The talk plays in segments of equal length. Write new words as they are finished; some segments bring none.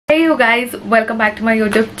Hey you guys, welcome back to my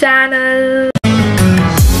YouTube channel.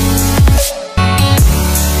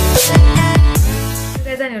 If you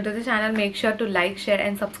guys are new to the channel, make sure to like, share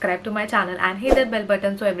and subscribe to my channel and hit that bell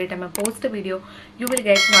button so every time I post a video you will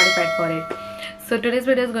get notified for it. So today's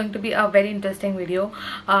video is going to be a very interesting video.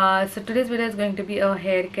 Today's video is going to be a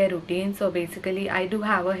hair care routine. So basically I do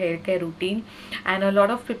have a hair care routine and a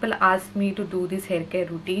lot of people ask me to do this hair care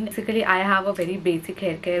routine. Basically I have a very basic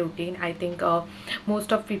hair care routine. I think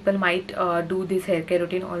most of people might do this hair care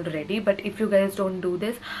routine already, but if you guys don't do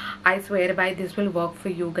this, I swear by this will work for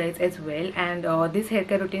you guys as well. And this hair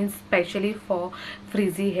care routine is specially for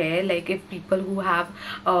frizzy hair, like if people who have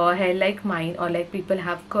hair like mine or like people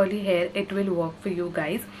have curly hair, it will work for you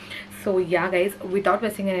guys. So yeah guys, without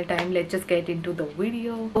wasting any time, let's just get into the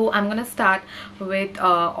video. So I'm gonna start with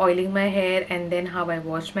oiling my hair and then how I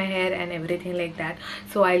wash my hair and everything like that.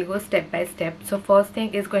 So I'll go step by step. So first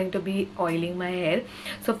thing is going to be oiling my hair.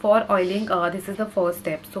 So for oiling, this is the first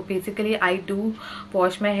step. So basically I do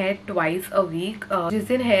wash my hair twice a week. जिस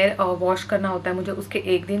दिन hair wash करना होता है मुझे, उसके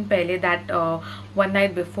एक दिन पहले, that one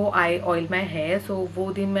night before I oil my hair, so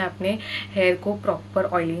वो दिन मैं अपने hair को proper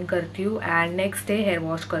oiling करती हूँ and next day hair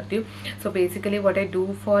wash करती हूँ. So basically what I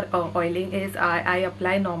do for oiling is I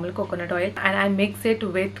apply normal coconut oil and I mix it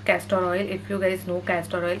with castor oil. If you guys know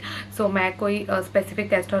castor oil, so मैं कोई specific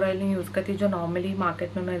castor oil नहीं use करती, जो normally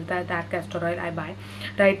market में मिलता है, that castor oil I buy.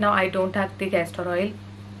 Right now I don't have the castor oil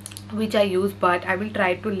which I use, but I will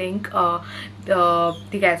try to link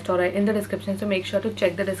the castor oil in the description, so make sure to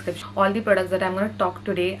check the description. All the products that I'm going to talk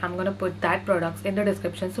today, I'm going to put that products in the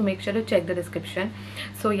description, so make sure to check the description.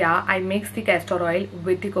 So yeah, I mix the castor oil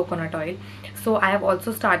with the coconut oil. So I have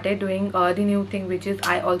also started doing the new thing, which is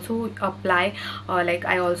I also apply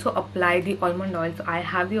the almond oil. So I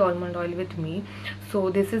have the almond oil with me. So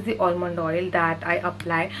this is the almond oil that I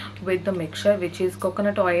apply with the mixture, which is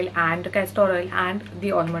coconut oil and castor oil and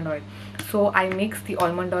the almond oil. So I mix the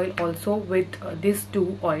almond oil also with these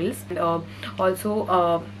two oils.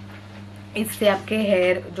 Also इससे आपके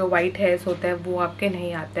hair जो white hairs होते हैं वो आपके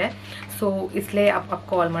नहीं आते हैं, सो इसलिए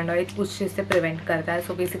आपको आलमंड ऑयल उस चीज़ से प्रिवेंट करता है.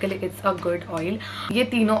 So basically it's a good oil. ये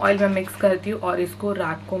तीनों ऑयल मैं मिक्स करती हूँ और इसको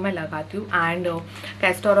रात को मैं लगाती हूँ. And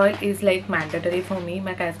castor oil is like mandatory for me.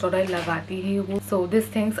 मैं कैस्टर ऑयल लगाती ही हूँ. So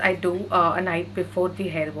this things I do a night before the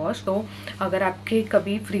hair wash. तो अगर आपके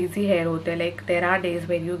कभी फ्रीजी हेयर होते हैं, like there are days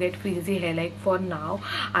where you get frizzy hair, like for now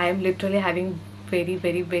I am literally having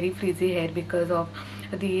very frizzy hair because of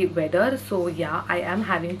the weather. So yeah, I am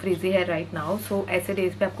having frizzy hair right now. So ऐसे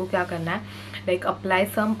days पे आपको क्या करना है, like apply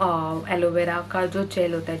some aloe vera का जो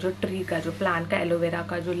jail होता है, जो ट्री का, जो प्लांट का एलोवेरा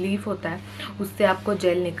का जो लीफ होता है, उससे आपको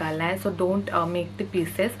जेल निकालना है. So don't make the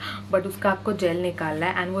pieces, but उसका आपको जेल निकालना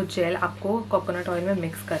है एंड वो जेल आपको कोकोनट ऑयल में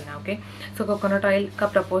मिक्स करना है. ओके, सो कोकोनट ऑयल का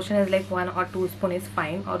proportion is like 1 or 2 spoon is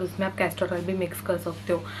fine, और उसमें आप कैस्टर ऑयल भी मिक्स कर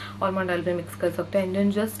सकते हो, आलमंड ऑयल भी मिक्स कर सकते हो. And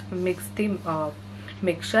then just mix the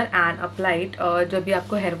mixture and apply it. जब भी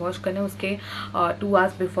आपको हेयर वॉश करना है उसके 2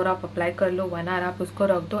 hours बिफोर आप अप्लाई कर लो, 1 hour आप उसको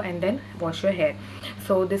रख दो and then wash your hair.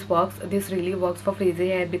 So this really works for frizzy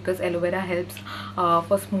hair because aloe vera helps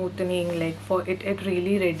for smoothening, like for it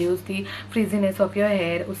really reduce the frizziness of your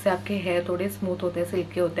hair. उससे आपके hair थोड़े smooth होते हैं,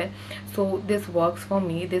 सिल्की होते हैं. So this works for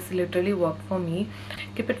me, this literally work for me.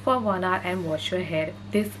 Keep it for 1 hour and wash your hair.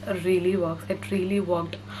 This really works. It really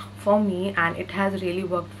worked for me and it has really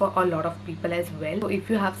worked for a lot of people as well. So if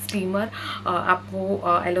you have steamer, आप वो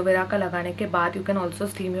aloe vera का लगाने के बाद you can also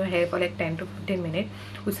steam your hair for like 10 to 15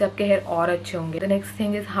 minutes. उससे आपके hair और अच्छे होंगे. The next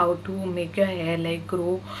thing is how to make your hair like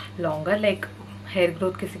grow longer. Like hair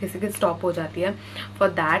growth किसी किसी की स्टॉप हो जाती है. For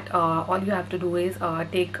that all you have to do is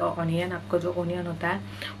take onion. आपको जो ऑनियन होता है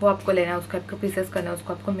वो आपको लेना है, उसको आपको पीसेस करना है,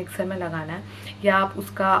 उसको आपको मिक्सर में लगाना है. या आप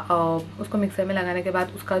उसको मिक्सर में लगाने के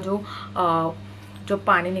बाद उसका जो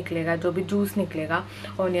पानी निकलेगा, जो भी जूस निकलेगा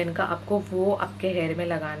ऑनियन का, आपको वो आपके हेयर में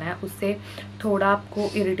लगाना है. उससे थोड़ा आपको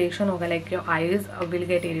इरिटेशन होगा, like your eyes will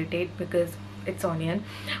get irritate because it's onion,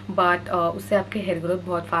 but उससे आपके हेयर ग्रोथ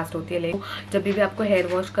बहुत फास्ट होती है. लाइक जब भी आपको हेयर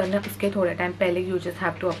वॉश करना है उसके थोड़े टाइम पहले you just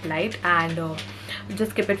have to apply it and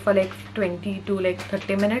just keep it for like 20 to like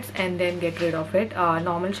 30 minutes and then get rid of it.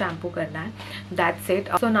 Normal shampoo करना है, that's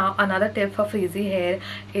it. So now another tip for frizzy hair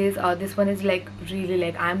is this one is like really,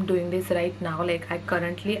 like I'm doing this right now. Like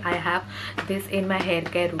I have this in my hair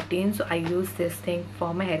care routine, so I use this thing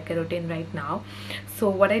for my hair care routine right now.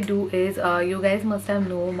 So what I do is you guys must have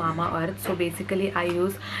know Mama Earth. So basically I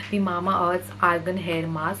use the Mama Earth's argan hair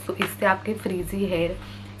mask. So इससे आपके frizzy hair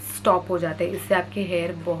stop हो जाते हैं. इससे आपके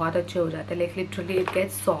hair बहुत अच्छे हो जाते हैं. Like literally it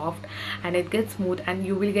gets soft and it gets smooth and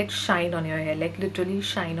you will get shine on your hair. Like literally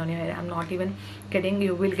shine on your hair. I am not even kidding,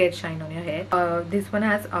 you will get shine on your hair. This one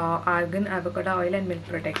has argan, avocado oil and milk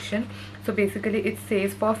protection. So basically it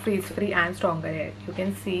says for frizz free and stronger hair. You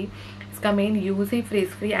can see इसका main use he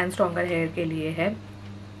frizz free and stronger hair के लिए है.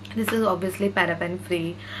 This is obviously paraben free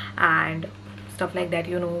and stuff like that.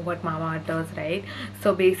 You know what Mamaearth does, right?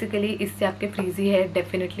 So basically इससे आपके frizzy hair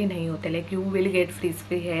definitely नहीं होते. Like you will get freeze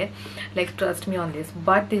free hair, like trust me on this.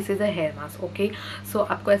 But this is a hair mask. Okay, सो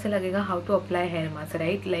आपको ऐसे लगेगा how to apply hair mask,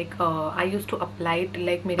 right? Like I use to apply it,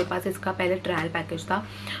 like मेरे पास इसका पहले trial package था,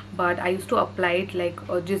 but I use to apply it like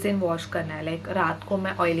जिस दिन wash करना है. लाइक रात को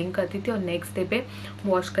मैं ऑयलिंग करती थी और नेक्स्ट डे पे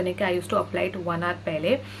वॉश करने के आई use to apply it 1 our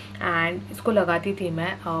पहले. एंड इसको लगाती थी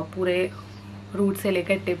मैं पूरे रूट से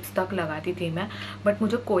लेकर टिप्स तक लगाती थी मैं, बट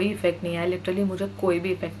मुझे कोई इफेक्ट नहीं आया. लिटरली मुझे कोई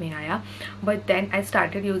भी इफेक्ट नहीं आया. But then I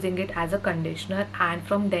started using it as a conditioner and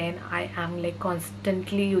from then I am like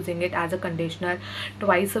constantly using it as a conditioner.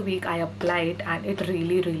 Twice a week I apply it and it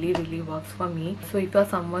really works for me. So if you're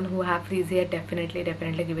someone who have frizzy hair,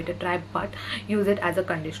 definitely give it a try, but use it as a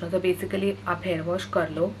conditioner. So basically आप hair wash कर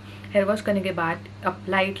लो. Hair wash करने के बाद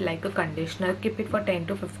apply it like a conditioner. Keep it for 10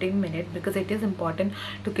 to 15 minutes because it is important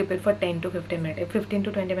to keep it for 10 to 15 minutes. 15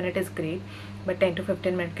 to 20 minutes is great, but 10 to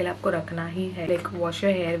 15 minutes के लिए आपको रखना ही है. Like wash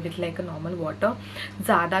your hair with like a normal water.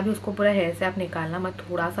 ज़्यादा भी उसको पूरा hair से आप निकालना मत,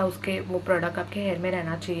 थोड़ा सा उसके वो प्रोडक्ट आपके हेयर में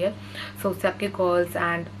रहना चाहिए. सो उससे आपके कर्ल्स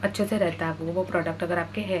एंड अच्छे से रहता है वो प्रोडक्ट अगर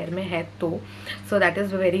आपके हेयर में है तो. So that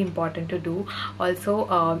is very important to do. Also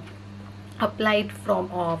apply it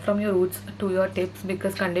from your roots to your tips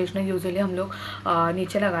because conditioner usually हम लोग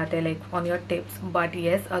नीचे लगाते हैं like on your tips. But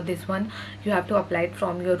yes this one you have to apply it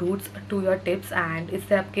from your roots to your tips and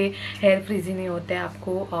इससे आपके hair frizzy नहीं होते हैं,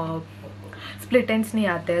 आपको split ends नहीं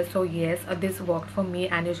आते हैं. So yes, this worked for me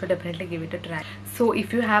and you should definitely give it a try. So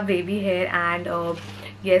if you have wavy hair and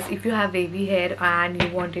yes, if you have wavy hair and you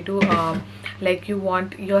wanted to like you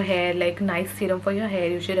want your hair like nice serum for your hair,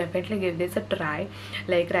 you should definitely give this a try.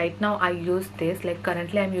 Like right now I use this, like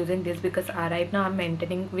currently I'm using this because right now I'm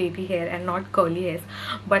maintaining wavy hair and not curly hairs.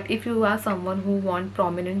 But if you are someone who want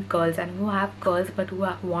prominent curls and who have curls but who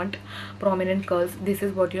want prominent curls, this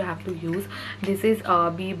is what you have to use. This is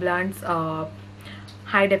B Blunt's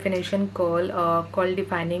high definition curl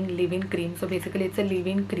defining leave-in cream. So basically it's a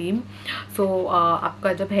leave-in cream. So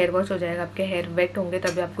आपका जब hair wash हो जाएगा, आपके hair wait होंगे,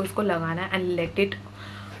 तभी आपको इसको लगाना है and let it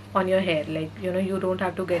on your hair. Like you know, you don't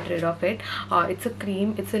have to get rid of it. It's a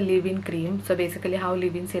cream, it's a leave-in cream. So basically how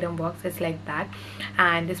leave-in serum works is like that,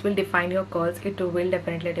 and this will define your curls. It will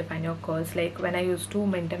definitely define your curls. Like when I used to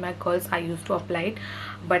maintain my curls, I used to apply it,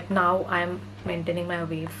 but now I'm maintaining my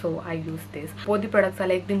wave, so I use this. Both the products are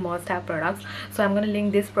like the must-have products, so I'm gonna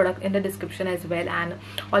link this product in the description as well, and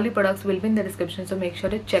all the products will be in the description, so make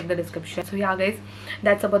sure to check the description. So yeah guys,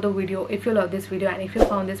 that's about the video. If you love this video and if you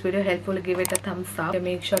found this video helpful, give it a thumbs up.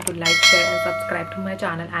 Make sure to like, share and subscribe to my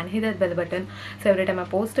channel and hit that bell button so every time I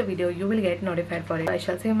post a video you will get notified for it. I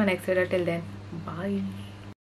shall see you in my next video. Till then, bye.